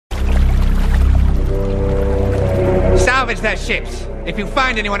their ships. If you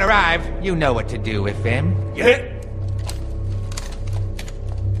find anyone alive, you know what to do with them. Yeah.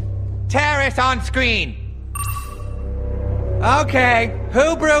 Terrorists on screen. Okay,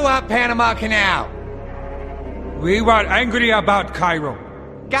 who blew up Panama Canal? We were angry about Cairo.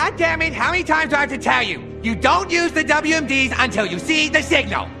 God damn it, how many times do I have to tell you? You don't use the WMDs until you see the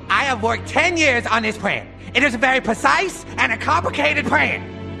signal. I have worked 10 years on this plan. It is a very precise and a complicated plan.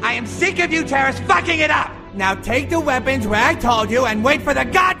 I am sick of you terrorists fucking it up. Now take the weapons where I told you and wait for the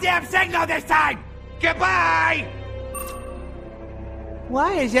goddamn signal this time. Goodbye!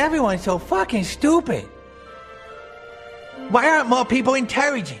 Why is everyone so fucking stupid? Why aren't more people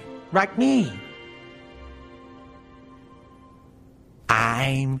intelligent, like me?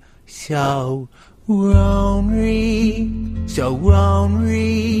 I'm so lonely, so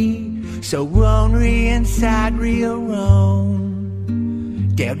lonely, so lonely inside real Rome.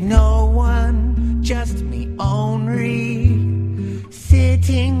 There's no one, just me only,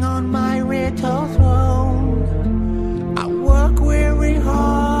 sitting on my little throne. I work very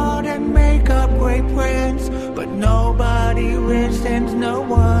hard and make up great plans, but nobody listens, no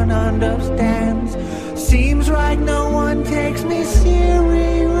one understands. Seems like no one takes me seriously,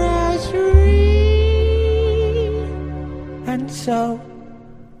 and so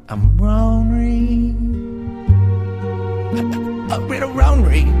I'm lonely, a bit of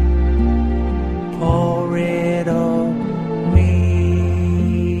lonely. Poor little me.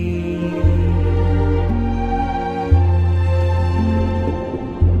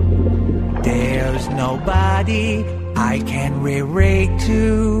 There's nobody I can relate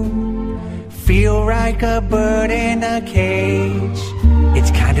to. Feel like a bird in a cage.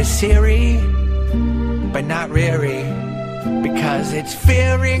 It's kinda silly, but not really, because it's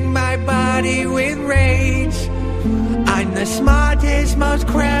filling my body with rage. I'm the smartest, most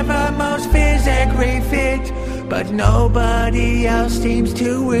clever, most physically fit, but nobody else seems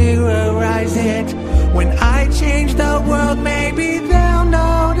to realize it. When I change the world, maybe they'll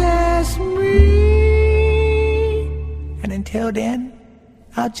notice me. And until then,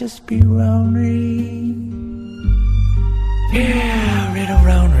 I'll just be lonely. Yeah, a little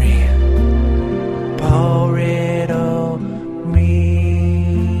lonely.